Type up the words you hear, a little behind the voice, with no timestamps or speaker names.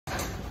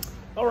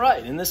All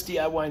right, in this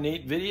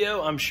DIYNate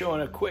video, I'm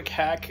showing a quick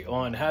hack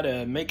on how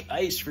to make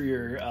ice for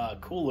your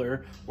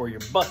cooler, or your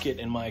bucket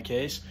in my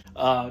case.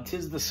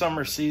 'Tis the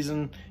summer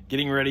season,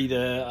 getting ready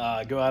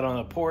to go out on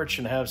a porch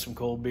and have some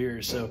cold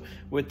beers. So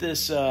with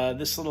this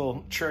this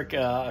little trick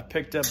I've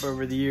picked up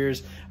over the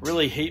years, I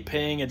really hate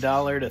paying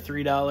 $1 to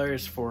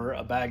 $3 for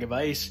a bag of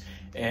ice.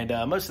 And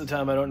most of the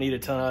time I don't need a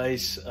ton of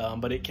ice,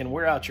 but it can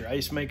wear out your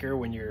ice maker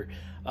when you're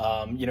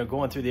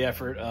going through the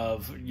effort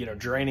of,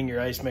 draining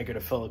your ice maker to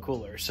fill a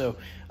cooler. So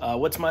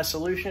what's my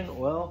solution?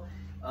 Well,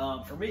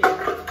 for me,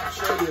 I'll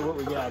show you what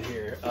we got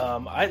here.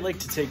 I like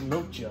to take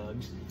milk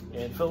jugs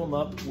and fill them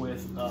up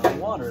with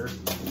water.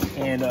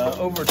 And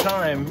over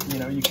time,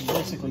 you can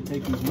basically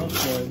take these milk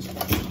jugs,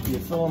 you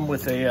fill them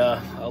with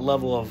a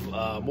level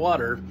of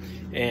water,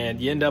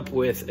 and you end up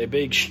with a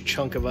big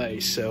chunk of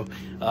ice. So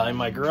in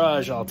my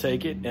garage, I'll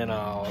take it and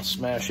I'll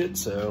smash it.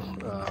 So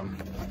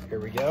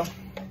here we go.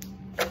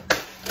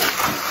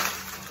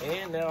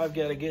 And now I've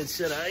got a good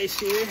set of ice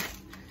here.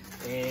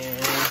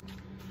 And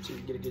so you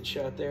get a good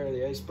shot there of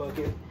the ice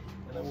bucket.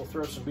 And then we'll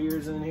throw some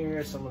beers in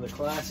here, some of the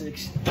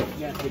classics.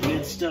 We got the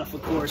good stuff,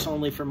 of course,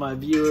 only for my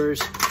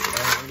viewers.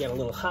 We got a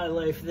little High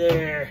Life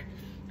there.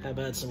 How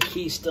about some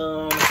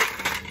Keystone?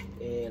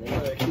 And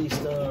another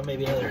Keystone,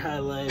 maybe another High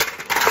Life.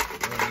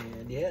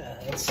 And yeah,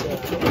 that's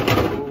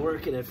what we're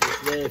working it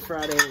for today.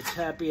 Friday, it's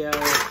happy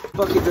hour.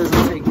 Bucket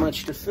doesn't take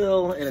much to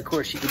fill. And of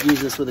course, you could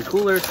use this with a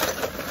cooler.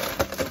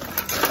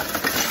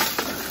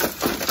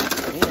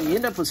 You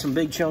end up with some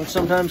big chunks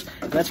sometimes.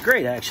 That's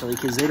great, actually,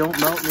 because they don't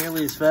melt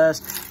nearly as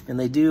fast, and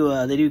they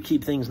do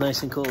keep things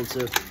nice and cold.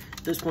 So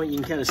at this point, you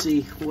can kind of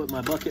see what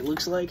my bucket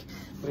looks like.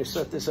 I'm going to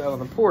set this out on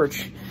the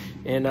porch,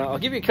 and I'll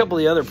give you a couple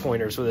of the other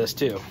pointers with this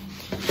too.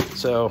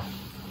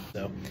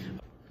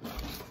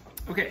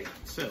 Okay,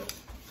 so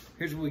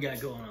here's what we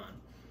got going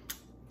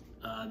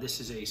on.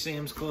 This is a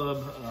Sam's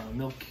Club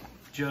milk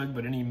jug,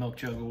 but any milk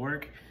jug will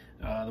work.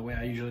 The way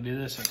I usually do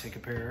this, I take a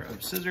pair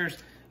of scissors.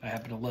 I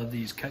happen to love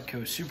these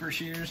Cutco Super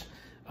Shears,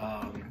 you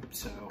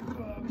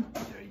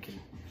can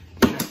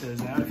check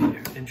those out if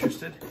you're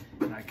interested.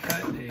 And I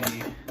cut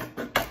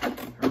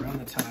around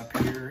the top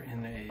here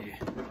in a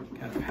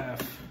kind of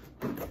half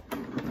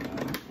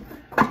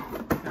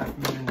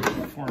moon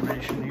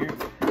formation here,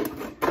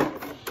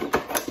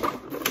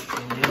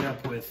 and you end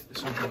up with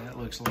something that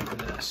looks like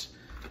this.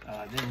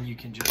 Then you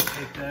can just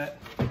take that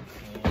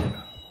and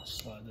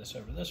slide this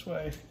over this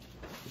way,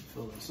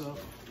 fill this up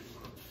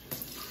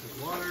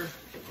with water.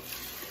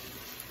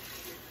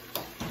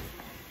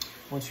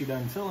 Once you're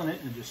done filling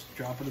it, you just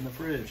drop it in the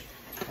fridge,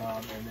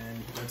 and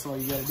then that's all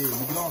you got to do.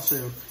 You can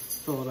also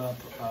fill it up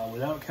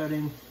without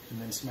cutting,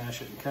 and then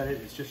smash it and cut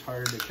it. It's just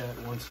harder to cut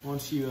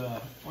once you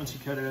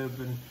cut it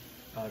open.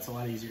 It's a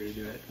lot easier to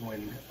do it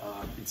when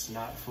it's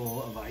not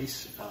full of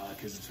ice,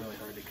 because it's really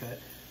hard to cut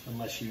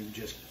unless you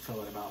just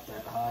fill it about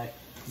that high.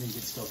 And then you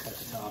can still cut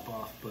the top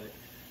off. But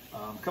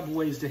a couple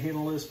ways to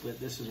handle this, but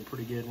this is a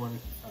pretty good one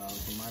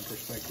from my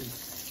perspective.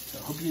 So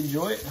I hope you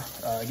enjoy it.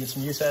 Get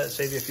some use out of it,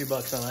 save you a few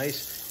bucks on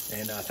ice.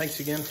 And thanks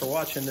again for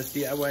watching this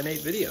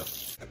DIYNate video.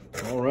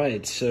 All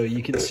right, so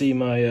you can see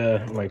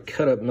my my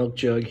cut up milk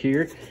jug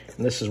here.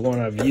 And this is one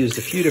I've used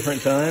a few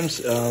different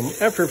times.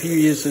 After a few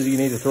uses, you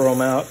need to throw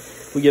them out.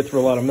 We get through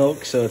a lot of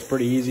milk, so it's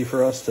pretty easy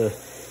for us to,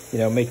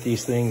 make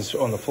these things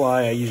on the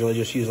fly. I usually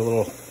just use a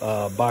little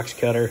box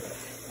cutter,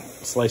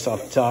 slice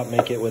off the top,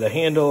 make it with a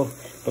handle.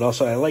 But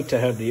also I like to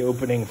have the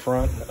opening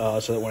front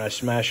so that when I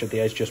smash it,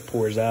 the ice just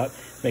pours out.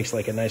 Makes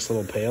like a nice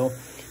little pail.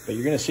 But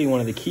you're gonna see one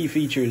of the key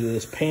features of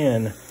this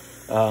pan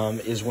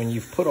is when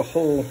you've put a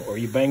hole or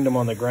you banged them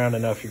on the ground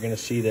enough, you're gonna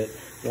see that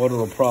water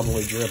will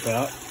probably drip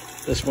out.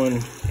 This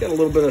one got a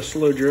little bit of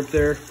slow drip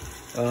there.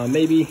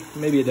 Maybe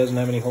it doesn't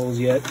have any holes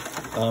yet.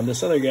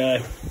 This other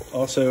guy,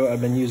 also I've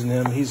been using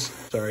him, and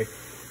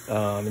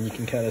you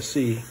can kind of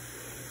see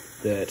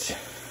that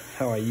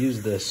how I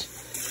use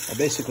this. I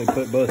basically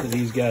put both of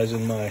these guys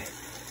in my,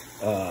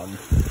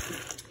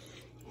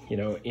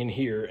 in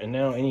here, and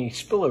now any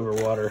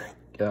spillover water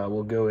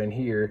will go in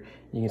here.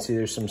 You can see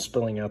there's some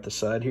spilling out the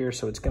side here,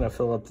 so it's going to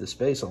fill up the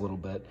space a little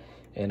bit,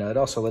 and it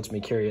also lets me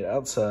carry it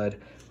outside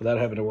without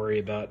having to worry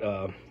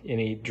about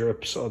any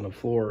drips on the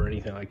floor or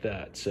anything like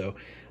that. So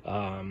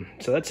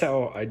that's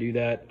how I do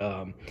that.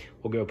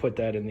 We'll go put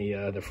that in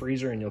the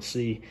freezer, and you'll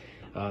see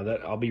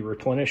that I'll be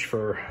replenished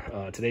for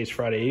today's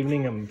Friday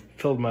evening. I'm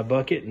filled my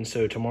bucket, and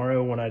so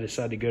tomorrow when I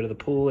decide to go to the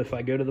pool, if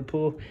I go to the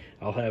pool,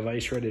 I'll have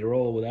ice ready to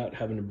roll without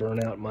having to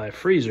burn out my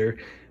freezer,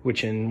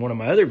 which in one of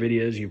my other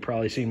videos, you've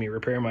probably seen me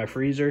repair my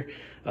freezer,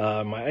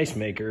 my ice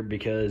maker,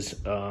 because,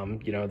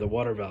 the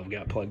water valve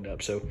got plugged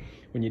up. So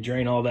when you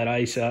drain all that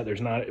ice out,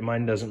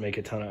 mine doesn't make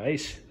a ton of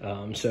ice.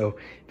 So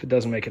if it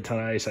doesn't make a ton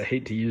of ice, I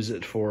hate to use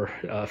it for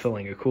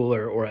filling a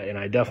cooler, and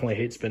I definitely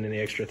hate spending the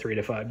extra $3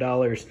 to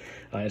 $5,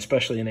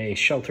 especially in a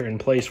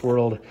shelter-in-place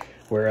world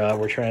where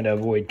we're trying to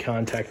avoid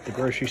contact at the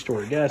grocery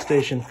store or gas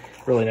station.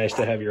 Really nice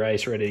to have your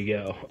ice ready to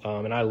go.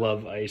 And I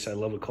love ice. I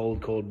love a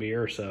cold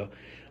beer. So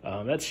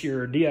that's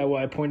your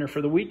DIY pointer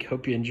for the week.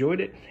 Hope you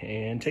enjoyed it,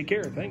 and take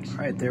care. Thanks. All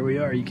right, there we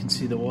are. You can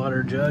see the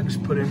water jugs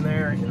put in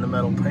there in the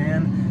metal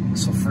pan.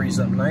 This will freeze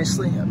up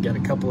nicely. I've got a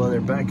couple other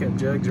backup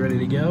jugs ready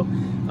to go,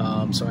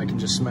 so I can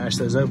just smash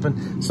those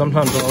open.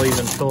 Sometimes I'll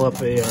even fill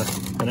up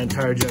an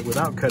entire jug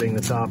without cutting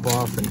the top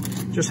off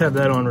and just have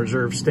that on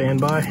reserve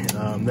standby.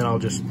 Then I'll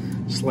just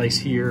slice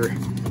here,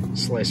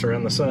 slice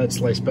around the side,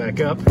 slice back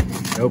up,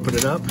 open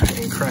it up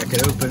and crack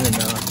it open,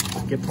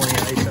 and get plenty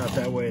of ice out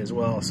that way as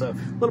well. So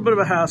a little bit of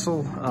a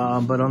hassle,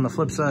 but on the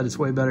flip side, it's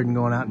way better than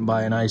going out and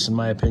buying ice, in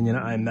my opinion.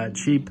 I'm that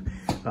cheap.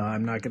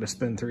 I'm not going to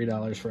spend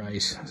 $3 for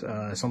ice,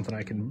 something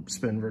I can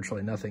spend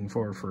virtually nothing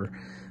for.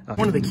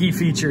 One of the key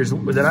features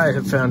that I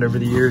have found over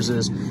the years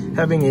is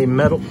having a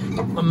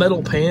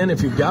metal pan,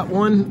 if you've got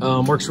one,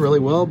 works really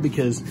well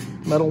because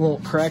metal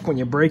won't crack when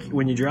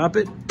you drop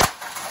it.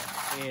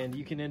 And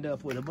you can end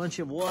up with a bunch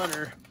of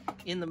water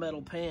in the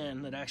metal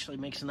pan that actually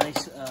makes a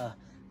nice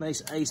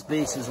ice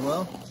base as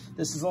well.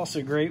 This is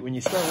also great when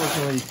you start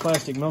working with these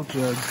plastic milk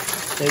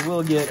jugs. They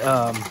will get,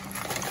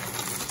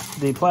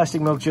 the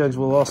plastic milk jugs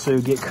will also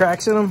get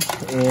cracks in them,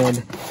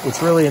 and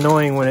it's really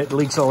annoying when it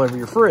leaks all over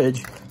your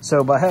fridge.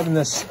 So by having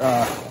this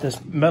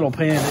metal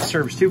pan, it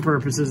serves two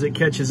purposes. It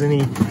catches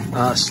any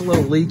slow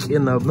leak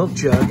in the milk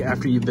jug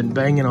after you've been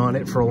banging on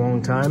it for a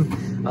long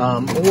time,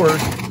 or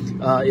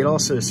it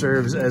also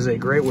serves as a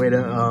great way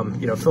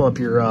to fill up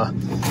your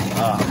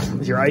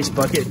ice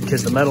bucket,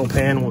 because the metal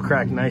pan will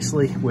crack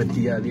nicely with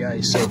the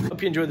ice. So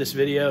hope you enjoyed this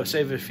video.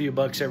 Save a few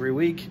bucks every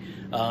week,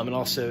 and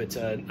also it's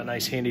a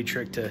nice handy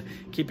trick to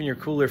keeping your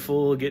cooler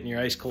full, getting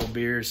your ice cold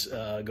beers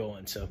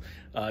going. So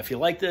if you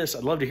like this,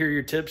 I'd love to hear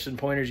your tips and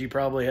pointers. You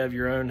probably have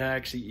your own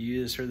hacks that you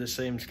use for the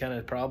same kind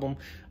of problem,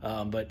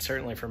 but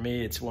certainly for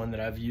me, it's one that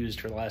I've used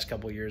for the last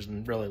couple of years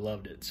and really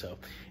loved it. So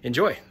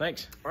enjoy.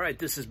 Thanks. All right,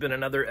 this has been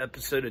another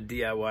episode of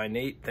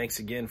DIYNate. Thanks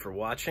again for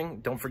watching.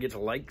 Don't forget to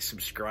like,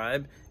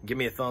 subscribe, give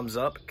me a thumbs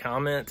up,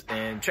 comment,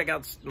 and check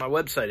out my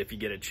website if you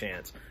get a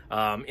chance.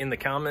 In the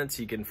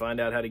comments, you can find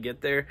out how to get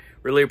there.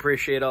 Really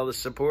appreciate all the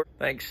support.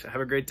 Thanks.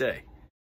 Have a great day.